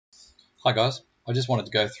Hi guys, I just wanted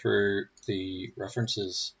to go through the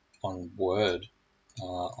references on Word.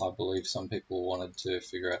 I believe some people wanted to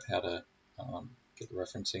figure out how to get the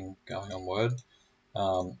referencing going on Word.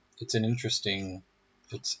 It's interesting,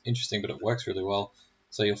 but it works really well.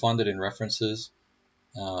 So you'll find it in references.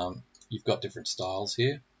 You've got different styles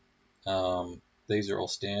here. These are all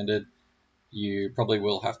standard. You probably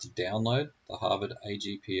will have to download the Harvard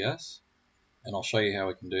AGPS, and I'll show you how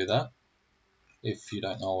we can do that if you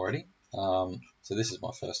don't know already. So this is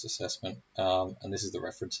my first assessment, and this is the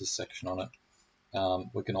references section on it.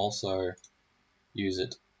 We can also use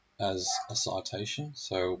it as a citation,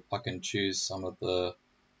 so I can choose some of the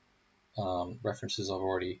references I've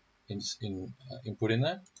already input in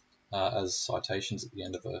there as citations at the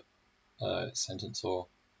end of a sentence or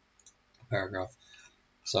a paragraph.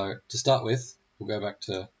 So to start with, we'll go back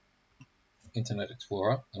to Internet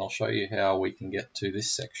Explorer, and I'll show you how we can get to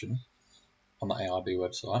this section on the AIB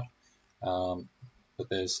website. But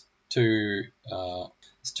there's two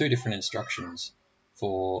different instructions,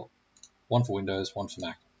 one for Windows, one for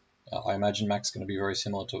Mac. I imagine Mac's going to be very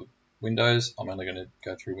similar to Windows. I'm only going to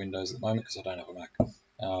go through Windows at the moment because I don't have a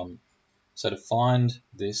Mac. So to find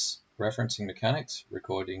this referencing mechanics,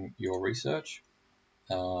 recording your research,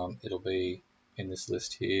 it'll be in this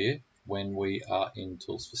list here when we are in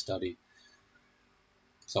Tools for Study.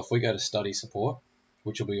 So if we go to Study Support,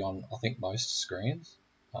 which will be on, I think, most screens,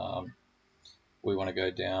 we want to go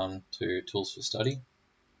down to Tools for Study,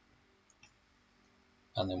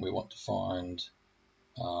 and then we want to find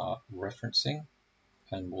referencing,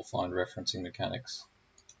 and we'll find referencing mechanics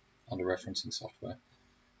under referencing software.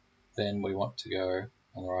 Then we want to go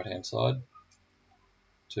on the right hand side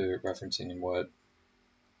to referencing in Word.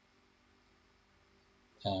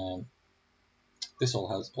 This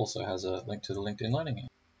also has a link to the LinkedIn Learning here.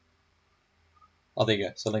 Oh, there you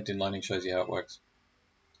go. So LinkedIn Learning shows you how it works.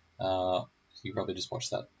 You probably just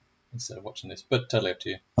watch that instead of watching this, but totally up to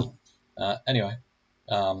you. Anyway,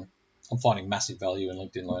 I'm finding massive value in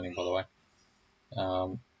LinkedIn Learning, by the way.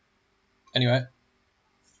 Anyway,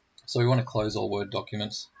 so we want to close all Word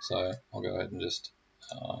documents. So I'll go ahead and just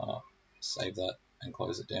save that and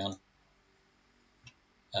close it down.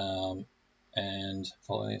 And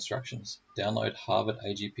follow the instructions. Download Harvard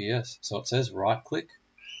AGPS. So it says right click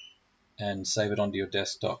and save it onto your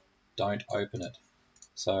desktop. Don't open it.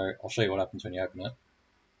 So I'll show you what happens when you open it.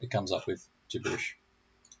 It comes up with gibberish.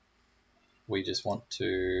 We just want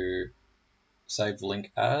to save the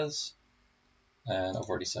link as, and I've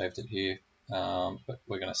already saved it here, but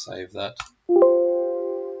we're going to save that.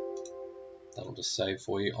 That'll just save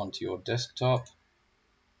for you onto your desktop,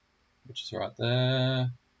 which is right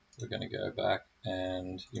there. We're going to go back,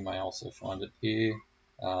 and you may also find it here.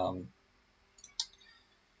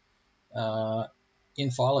 In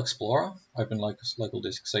File Explorer, open local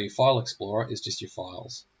disk. So your File Explorer is just your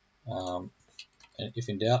files. And if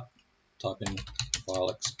in doubt, type in File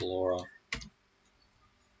Explorer,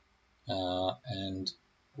 and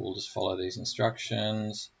we'll just follow these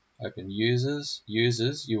instructions. Open Users.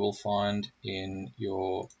 Users you will find in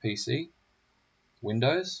your PC,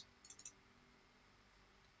 Windows,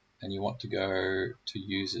 and you want to go to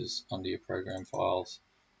Users under your program files,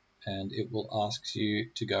 and it will ask you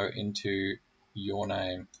to go into your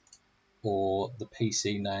name or the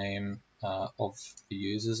PC name of the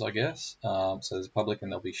users, I guess. So there's a public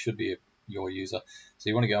and should be your user. So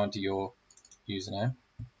you want to go into your username.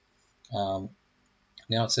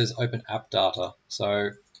 Now it says open app data.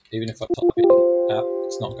 So even if I type in app,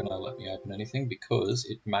 it's not going to let me open anything because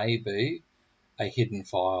it may be a hidden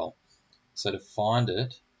file. So to find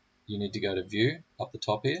it, you need to go to View up the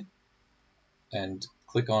top here and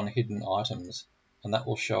click on Hidden Items, and that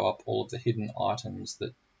will show up all of the hidden items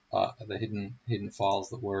that are the hidden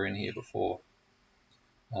files that were in here before.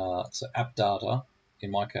 So app data,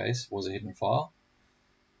 in my case, was a hidden file.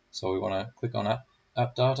 So we want to click on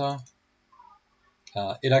app data.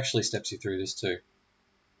 It actually steps you through this too.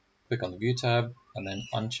 Click on the View tab and then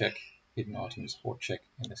uncheck hidden items, or check,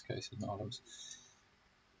 in this case, hidden items.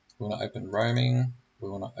 We want to open roaming. We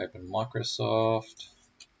want to open Microsoft.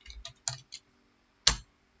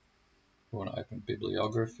 We want to open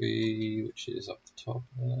bibliography, which is up the top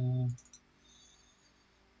there.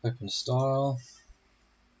 Open style.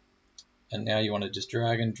 And now you want to just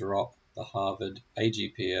drag and drop the Harvard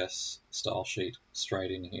AGPS style sheet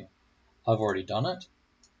straight in here. I've already done it.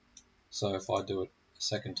 So if I do it a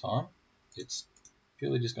second time, it's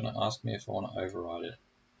purely just going to ask me if I want to override it.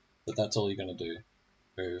 But that's all you're going to do,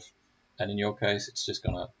 move. And in your case, it's just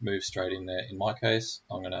going to move straight in there. In my case,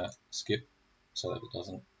 I'm going to skip so that it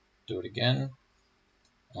doesn't do it again.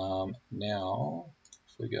 Now,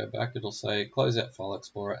 if we go back, it'll say close out File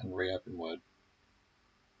Explorer and reopen Word.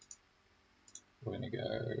 We're going to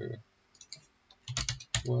go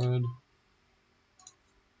Word.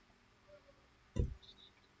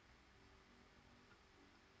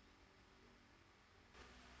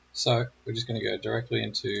 So we're just going to go directly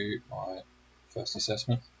into my first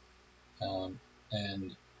assessment,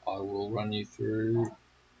 and I will run you through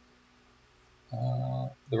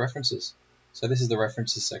the references. So this is the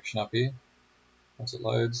references section up here. Once it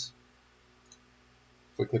loads,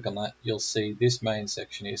 if we click on that, you'll see this main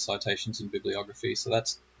section here, citations and bibliography. So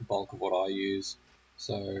that's the bulk of what I use.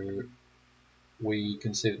 So we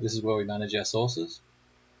can see that this is where we manage our sources.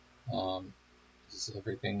 This is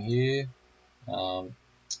everything here.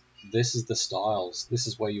 This is the styles. This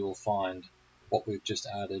is where you will find what we've just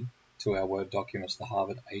added to our Word documents, the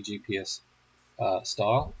Harvard AGPS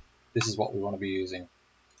style. This is what we want to be using.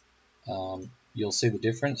 You'll see the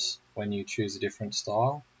difference when you choose a different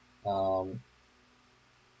style,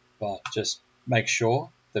 but just make sure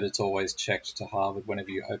that it's always checked to Harvard whenever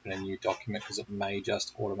you open a new document, because it may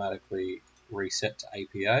just automatically reset to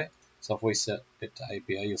APA. So if we set it to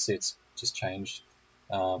APA, you'll see it's just changed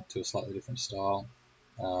to a slightly different style.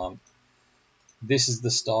 This is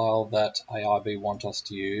the style that AIB want us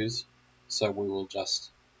to use, so we will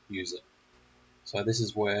just use it. So this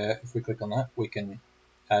is where, if we click on that, we can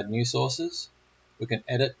add new sources, we can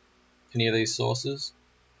edit any of these sources,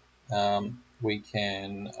 we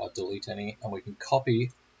can delete any, and we can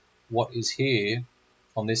copy what is here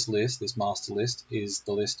on this list. This master list is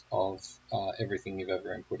the list of everything you've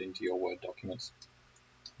ever input into your Word documents.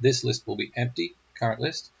 This list will be empty, current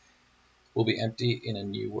list will be empty in a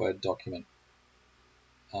new Word document.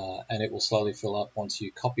 And it will slowly fill up once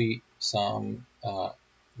you copy some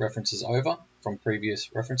references over from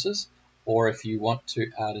previous references, or if you want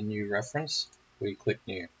to add a new reference, we click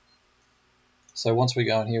New. So once we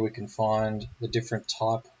go in here, we can find the different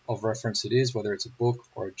type of reference it is, whether it's a book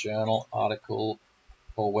or a journal article,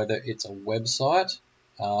 or whether it's a website.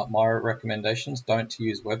 My recommendations, don't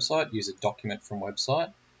use website, use a document from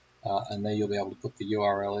website, and there you'll be able to put the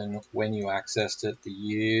URL in, when you accessed it, the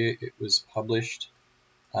year it was published,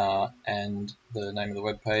 and the name of the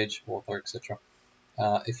web page, author, etc.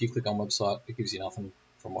 If you click on website, it gives you nothing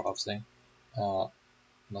from what I've seen.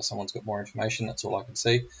 Unless someone's got more information, that's all I can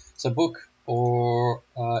see. So book, or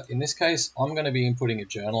in this case, I'm going to be inputting a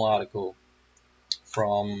journal article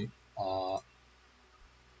from,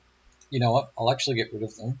 you know what, I'll actually get rid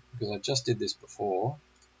of them because I just did this before.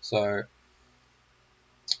 So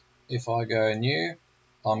if I go new,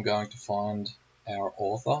 I'm going to find our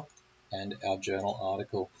author and our journal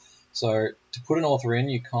article. So to put an author in,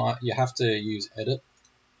 you have to use edit,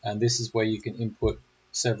 and this is where you can input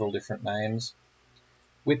several different names.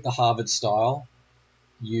 With the Harvard style,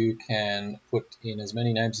 you can put in as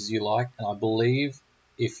many names as you like, and I believe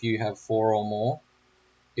if you have 4 or more,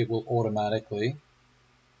 it will automatically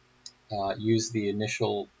use the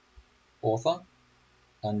initial author,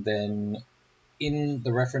 and then in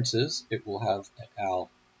the references it will have an al,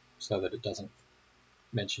 so that it doesn't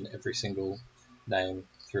mention every single name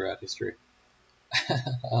throughout history.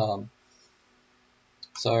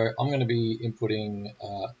 So I'm going to be inputting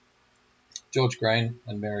George Grain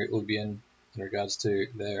and Mary Ulbian in regards to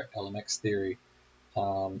their LMX theory.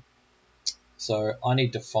 So I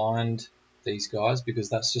need to find these guys because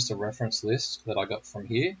that's just a reference list that I got from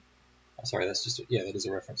here. Sorry, that's just, yeah, that is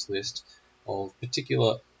a reference list of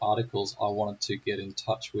particular articles I wanted to get in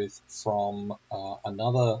touch with from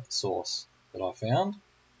another source that I found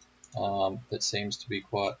that seems to be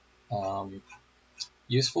quite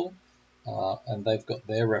useful. And they've got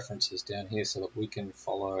their references down here so that we can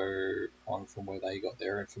follow on from where they got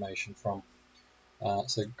their information from.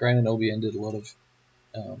 So Grain and Ulbian did a lot of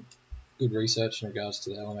good research in regards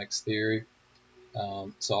to the LMX theory.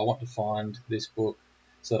 So I want to find this book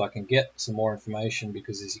so that I can get some more information,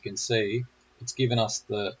 because as you can see, it's given us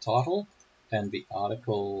the title and the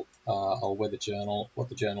article or what the journal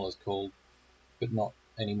is called, but not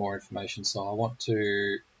any more information. So I want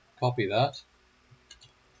to copy that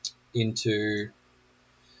into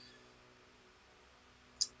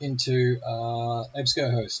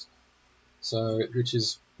ebscohost, so which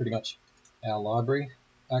is pretty much our library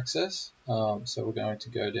access. So we're going to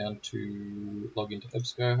go down to log into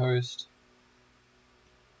ebscohost.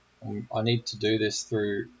 I need to do this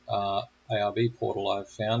through AIB portal I've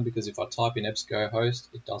found, because if I type in ebscohost,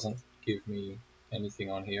 it doesn't give me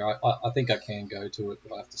anything on here. I think I can go to it,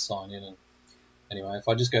 but I have to sign in. And anyway, if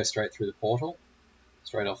I just go straight through the portal,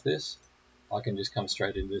 straight off this, I can just come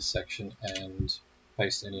straight into this section and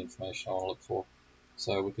paste any information I want to look for.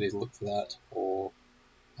 So we could either look for that or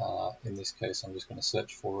In this case, I'm just going to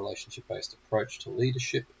search for relationship-based approach to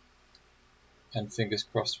leadership, and fingers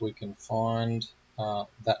crossed we can find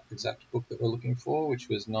that exact book that we're looking for, which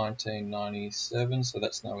was 1997, so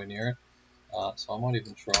that's nowhere near it. So I might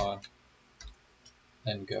even try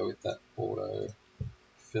and go with that auto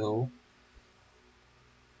fill.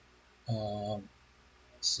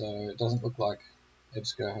 So it doesn't look like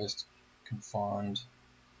ebscohost can find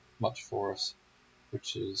much for us,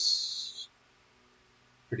 which is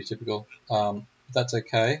pretty typical. That's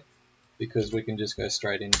okay, because we can just go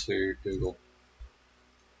straight into Google.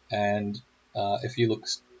 And if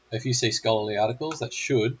you see scholarly articles, that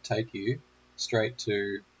should take you straight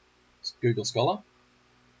to Google Scholar.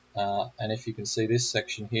 And if you can see this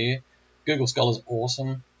section here, Google Scholar is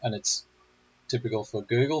awesome, and it's typical for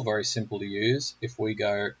Google, very simple to use. If we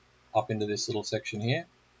go up into this little section here,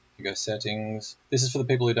 you go settings. This is for the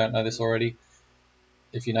people who don't know this already.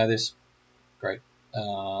 If you know this, great.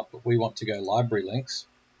 But we want to go library links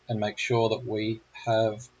and make sure that we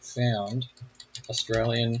have found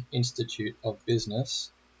Australian Institute of Business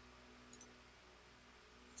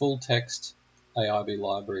full text AIB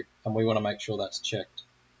library, and we want to make sure that's checked.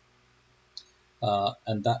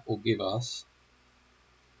 And that will give us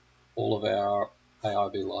all of our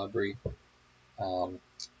AIB library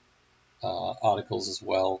articles as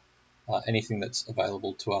well, anything that's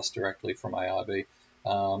available to us directly from AIB.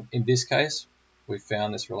 In this case, we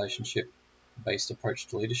found this relationship-based approach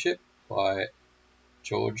to leadership by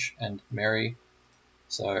George and Mary.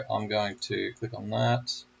 So I'm going to click on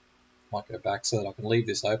that. Might go back so that I can leave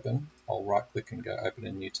this open. I'll right click and go open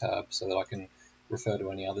a new tab so that I can refer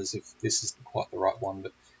to any others if this isn't quite the right one.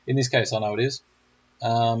 But in this case, I know it is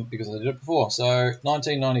because I did it before. So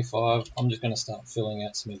 1995, I'm just going to start filling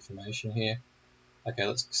out some information here. Okay,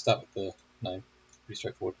 let's start with the name. Pretty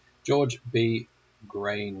straightforward. George B.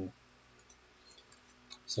 Grain.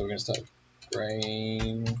 So we're going to start with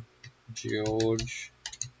Grain, George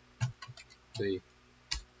B.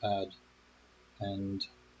 Add. And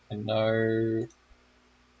I know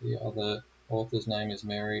the other author's name is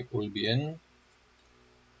Mary Ulbien.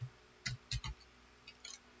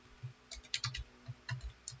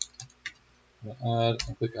 Add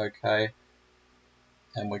and click OK.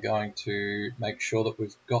 And we're going to make sure that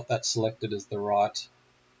we've got that selected as the right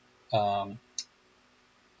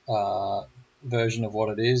version of what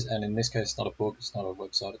it is. And in this case, it's not a book, it's not a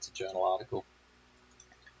website, it's a journal article.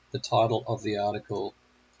 The title of the article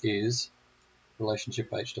is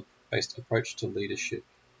Relationship-Based Approach to Leadership.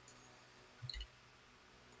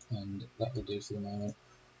 And that will do for the moment.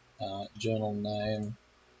 Journal name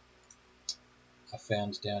I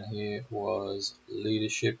found down here was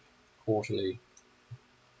Leadership Quarterly.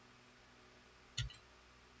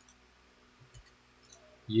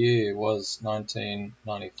 Year was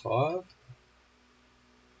 1995.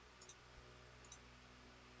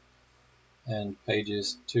 And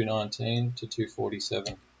pages 219 to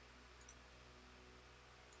 247.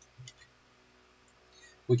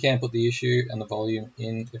 We can put the issue and the volume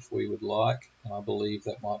in if we would like, and I believe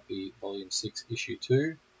that might be volume 6, issue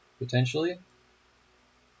 2, potentially.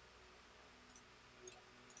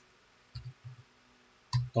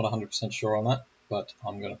 Not 100% sure on that, but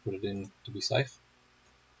I'm going to put it in to be safe.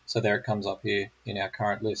 So there it comes up here in our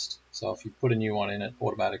current list. So if you put a new one in, it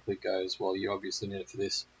automatically goes, well, you obviously need it for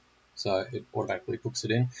this. So it automatically puts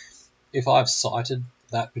it in. If I've cited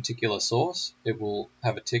that particular source, it will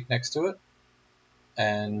have a tick next to it.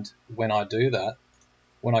 And when I do that,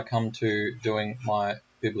 when I come to doing my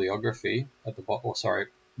bibliography at the bottom, or sorry,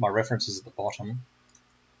 my references at the bottom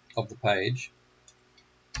of the page,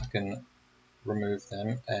 I can remove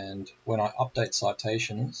them. And when I update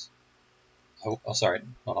citations,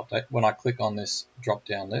 when I click on this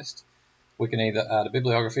drop-down list, we can either add a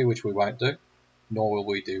bibliography, which we won't do, nor will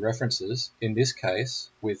we do references. In this case,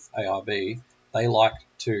 with AIB, they like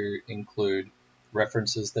to include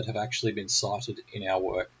references that have actually been cited in our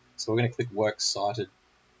work. So we're going to click Work Cited,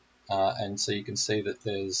 and so you can see that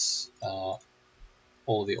there's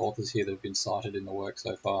all of the authors here that have been cited in the work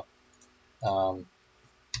so far.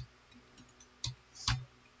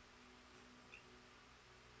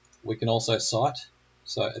 We can also cite,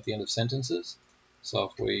 so at the end of sentences. So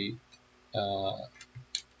if we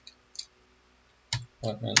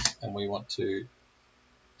appointments and we want to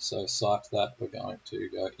cite that, we're going to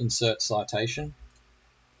go Insert Citation,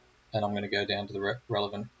 and I'm going to go down to the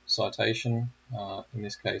relevant citation. In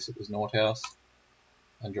this case, it was Nordhaus,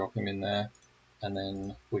 and drop him in there. And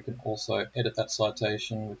then we can also edit that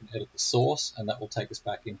citation. We can edit the source, and that will take us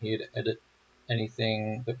back in here to edit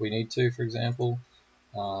anything that we need to, for example.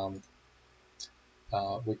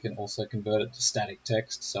 we can also convert it to static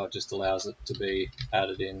text, so it just allows it to be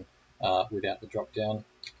added in without the drop down.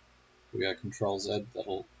 If we go Control Z,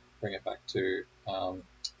 that'll bring it back to a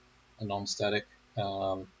non-static.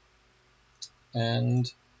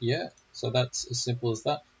 And yeah, so that's as simple as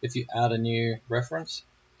that. If you add a new reference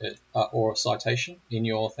or a citation in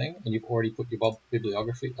your thing, and you've already put your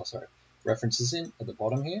references in at the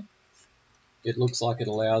bottom here, it looks like it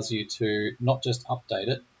allows you to not just update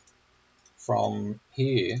it from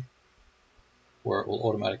here, where it will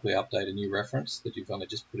automatically update a new reference that you've only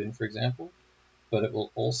just put in, for example, but it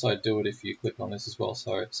will also do it if you click on this as well.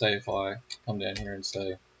 So say if I come down here and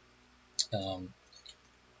say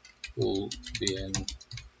will be in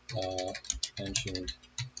mentioned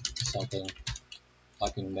something, I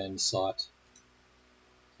can then cite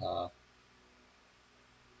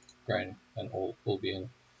grain and all will be in,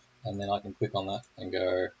 and then I can click on that and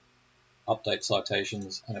go update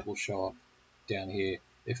citations, and it will show up down here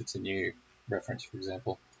if it's a new reference, for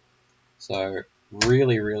example. So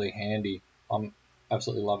really, really handy. I'm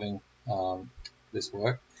absolutely loving this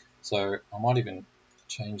work. So I might even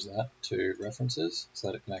change that to references so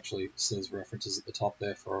that it can actually says references at the top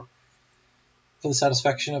there for the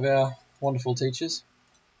satisfaction of our wonderful teachers.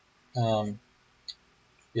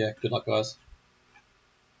 Yeah, good luck, guys.